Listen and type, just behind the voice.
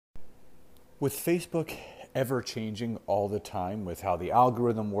With Facebook ever changing all the time with how the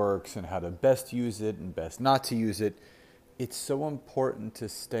algorithm works and how to best use it and best not to use it, it's so important to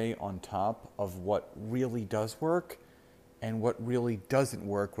stay on top of what really does work and what really doesn't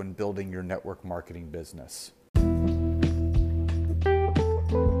work when building your network marketing business.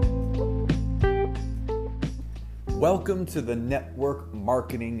 Welcome to the Network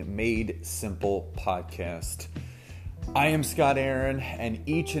Marketing Made Simple podcast. I am Scott Aaron, and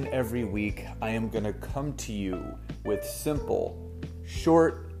each and every week I am going to come to you with simple,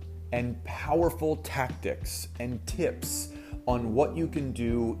 short, and powerful tactics and tips on what you can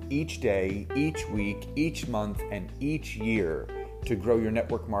do each day, each week, each month, and each year to grow your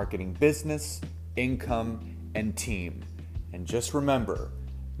network marketing business, income, and team. And just remember,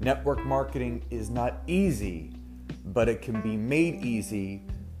 network marketing is not easy, but it can be made easy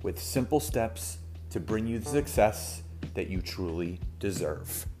with simple steps to bring you the success that you truly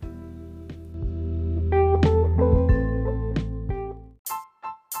deserve.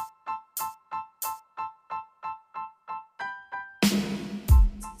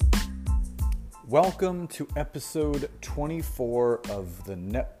 Welcome to episode 24 of the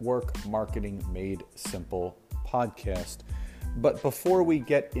Network Marketing Made Simple podcast. But before we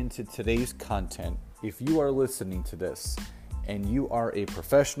get into today's content, if you are listening to this and you are a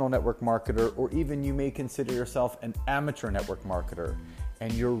professional network marketer, or even you may consider yourself an amateur network marketer,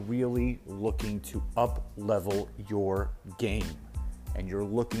 and you're really looking to up-level your game, and you're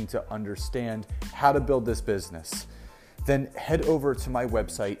looking to understand how to build this business, then head over to my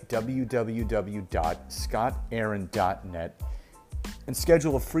website, www.scottaaron.net, and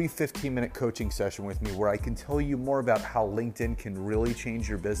schedule a free 15-minute coaching session with me where I can tell you more about how LinkedIn can really change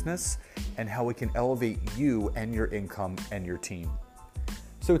your business and how it can elevate you and your income and your team.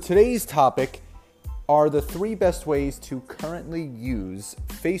 So today's topic are the 3 best ways to currently use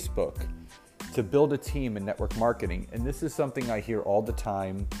Facebook to build a team in network marketing. And this is something I hear all the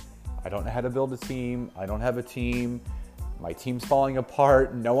time. I don't know how to build a team. I don't have a team. My team's falling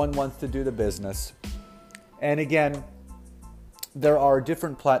apart. No one wants to do the business. And again, there are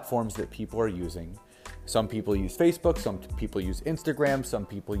different platforms that people are using. Some people use Facebook, some people use Instagram, some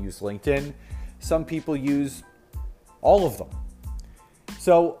people use LinkedIn, some people use all of them.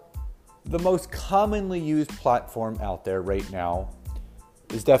 So the most commonly used platform out there right now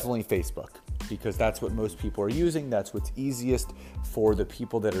is definitely Facebook, because that's what most people are using. That's what's easiest for the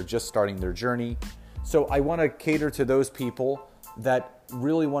people that are just starting their journey. So I want to cater to those people that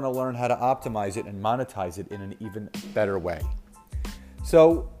really want to learn how to optimize it and monetize it in an even better way.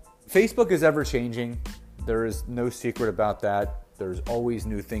 So Facebook is ever changing. There is no secret about that. There's always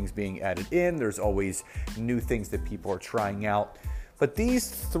new things being added in. There's always new things that people are trying out. But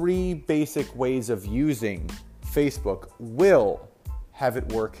these 3 basic ways of using Facebook will have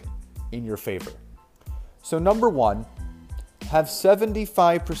it work in your favor. So number 1, have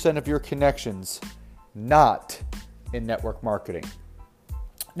 75% of your connections not in network marketing.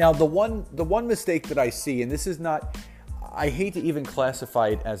 Now, the one mistake that I see, and this is not, I hate to even classify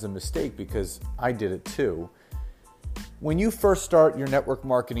it as a mistake because I did it too. When you first start your network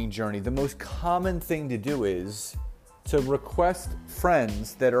marketing journey, the most common thing to do is to request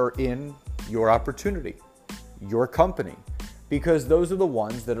friends that are in your opportunity, your company, because those are the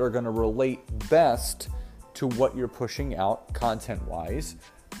ones that are going to relate best to what you're pushing out content-wise.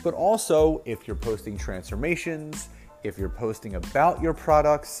 But also, if you're posting transformations, if you're posting about your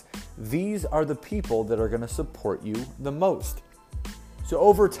products, these are the people that are going to support you the most. So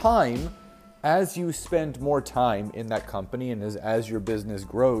over time, as you spend more time in that company and as your business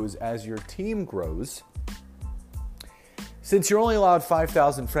grows, as your team grows, since you're only allowed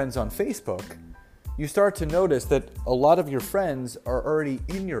 5,000 friends on Facebook, you start to notice that a lot of your friends are already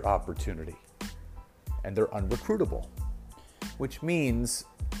in your opportunity and they're unrecruitable, which means,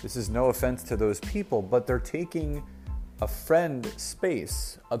 this is no offense to those people, but they're taking a friend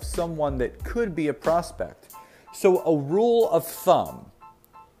space of someone that could be a prospect. So a rule of thumb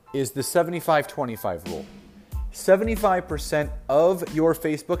is the 75-25 rule. 75% of your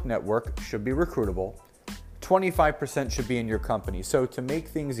Facebook network should be recruitable. 25% should be in your company. So to make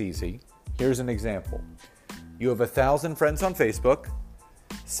things easy, here's an example. You have 1,000 friends on Facebook.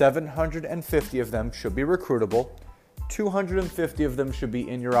 750 of them should be recruitable. 250 of them should be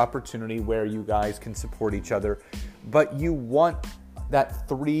in your opportunity where you guys can support each other. But you want that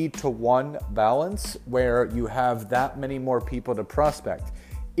 3-to-1 balance where you have that many more people to prospect.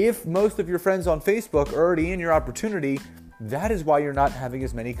 If most of your friends on Facebook are already in your opportunity, that is why you're not having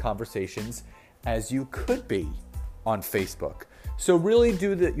as many conversations as you could be on Facebook. So really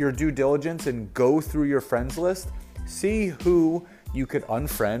do your due diligence and go through your friends list. See who you could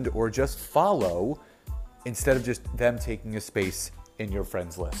unfriend or just follow instead of just them taking a space in your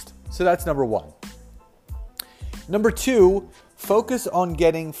friends list. So that's number one. Number two, focus on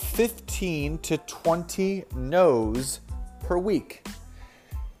getting 15 to 20 no's per week.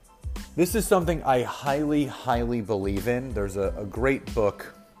 This is something I highly, highly believe in. There's a great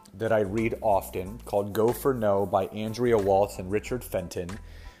book that I read often called Go for No by Andrea Waltz and Richard Fenton.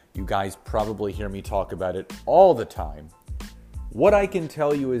 You guys probably hear me talk about it all the time. What I can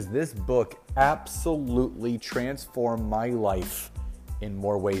tell you is this book absolutely transformed my life in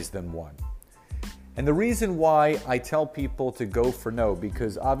more ways than one. And the reason why I tell people to go for no,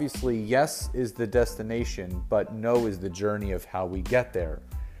 because obviously yes is the destination, but no is the journey of how we get there.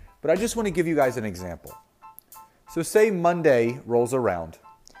 But I just want to give you guys an example. So say Monday rolls around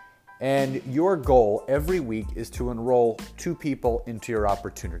and your goal every week is to enroll 2 people into your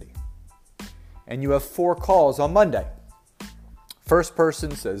opportunity. And you have 4 calls on Monday. First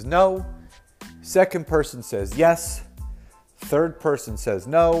person says no, second person says yes, third person says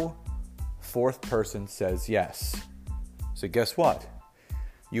no, fourth person says yes. So guess what?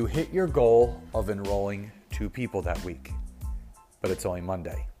 You hit your goal of enrolling 2 people that week, but it's only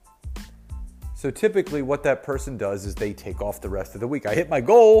Monday. So typically what that person does is they take off the rest of the week. I hit my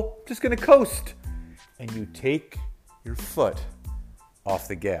goal, I'm just gonna coast. And you take your foot off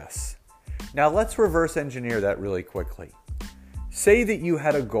the gas. Now let's reverse engineer that really quickly. Say that you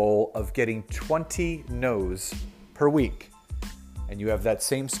had a goal of getting 20 no's per week, and you have that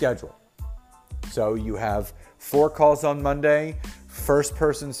same schedule. So you have 4 calls on Monday, first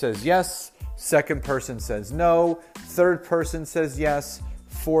person says yes, second person says no, third person says yes,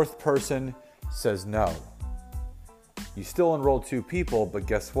 fourth person says no. You still enrolled 2 people, but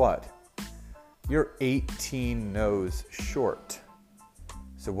guess what? You're 18 no's short.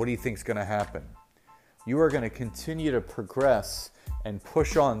 So what do you think is going to happen? You are going to continue to progress and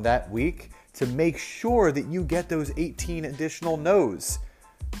push on that week to make sure that you get those 18 additional no's.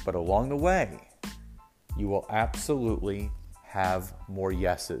 But along the way, you will absolutely have more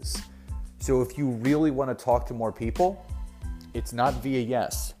yeses. So if you really want to talk to more people, it's not via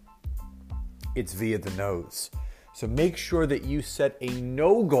yes, it's via the no's. So make sure that you set a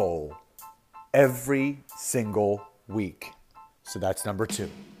no goal every single week. So that's number 2.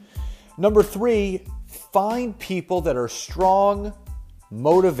 Number 3, find people that are strong,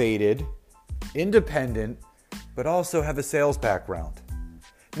 motivated, independent, but also have a sales background.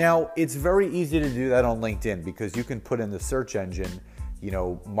 Now, it's very easy to do that on LinkedIn because you can put in the search engine,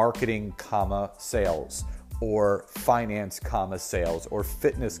 marketing, sales, or finance, sales, or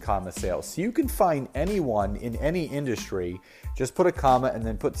fitness, sales. So you can find anyone in any industry, just put a comma and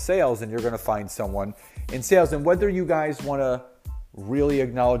then put sales, and you're going to find someone in sales. And whether you guys want to really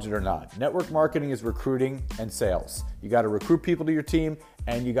acknowledge it or not, network marketing is recruiting and sales. You got to recruit people to your team,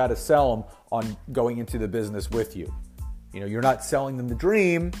 and you got to sell them on going into the business with you. You're not selling them the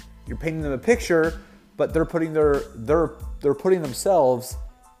dream, you're painting them a picture, but they're putting they're putting themselves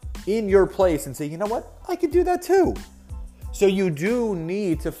in your place and say, you know what, I could do that too. So you do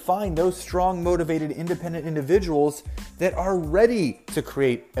need to find those strong, motivated, independent individuals that are ready to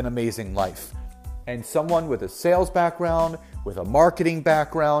create an amazing life. And someone with a sales background, with a marketing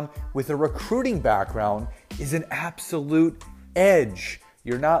background, with a recruiting background is an absolute edge.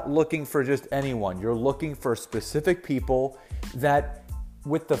 You're not looking for just anyone. You're looking for specific people that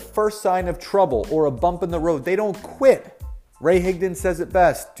with the first sign of trouble or a bump in the road, they don't quit. Ray Higdon says it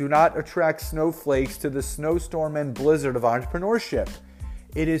best: do not attract snowflakes to the snowstorm and blizzard of entrepreneurship.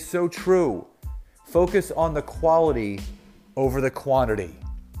 It is so true. Focus on the quality over the quantity.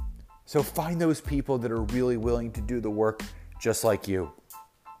 So find those people that are really willing to do the work just like you.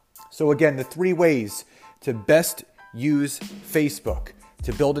 So again, the 3 ways to best use Facebook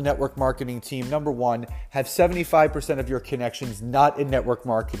to build a network marketing team. Number 1, have 75% of your connections not in network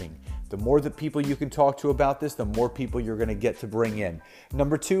marketing. The more that people you can talk to about this, the more people you're going to get to bring in.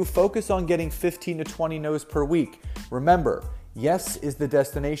 Number 2, focus on getting 15 to 20 no's per week. Remember, yes is the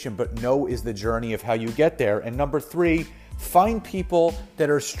destination, but no is the journey of how you get there. And number 3, find people that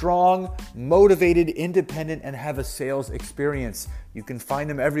are strong, motivated, independent, and have a sales experience. You can find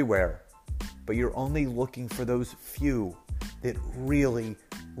them everywhere, but you're only looking for those few that really,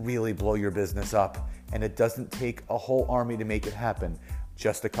 really blow your business up. And it doesn't take a whole army to make it happen,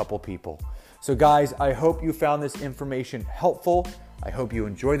 just a couple people. So guys, I hope you found this information helpful. I hope you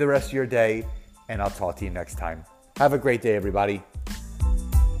enjoy the rest of your day, and I'll talk to you next time. Have a great day, everybody.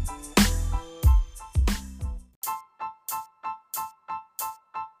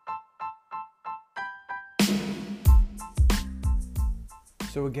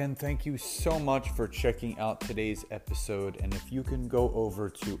 So again, thank you so much for checking out today's episode. And if you can go over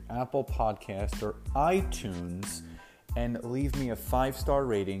to Apple Podcast or iTunes and leave me a 5-star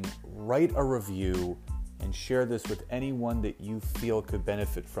rating, write a review, and share this with anyone that you feel could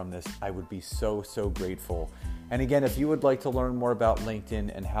benefit from this, I would be so grateful. And again, if you would like to learn more about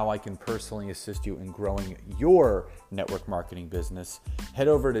LinkedIn and how I can personally assist you in growing your network marketing business, head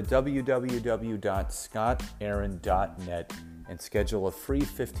over to www.scottaaron.net and schedule a free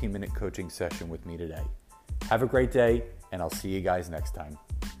 15-minute coaching session with me today. Have a great day, and I'll see you guys next time.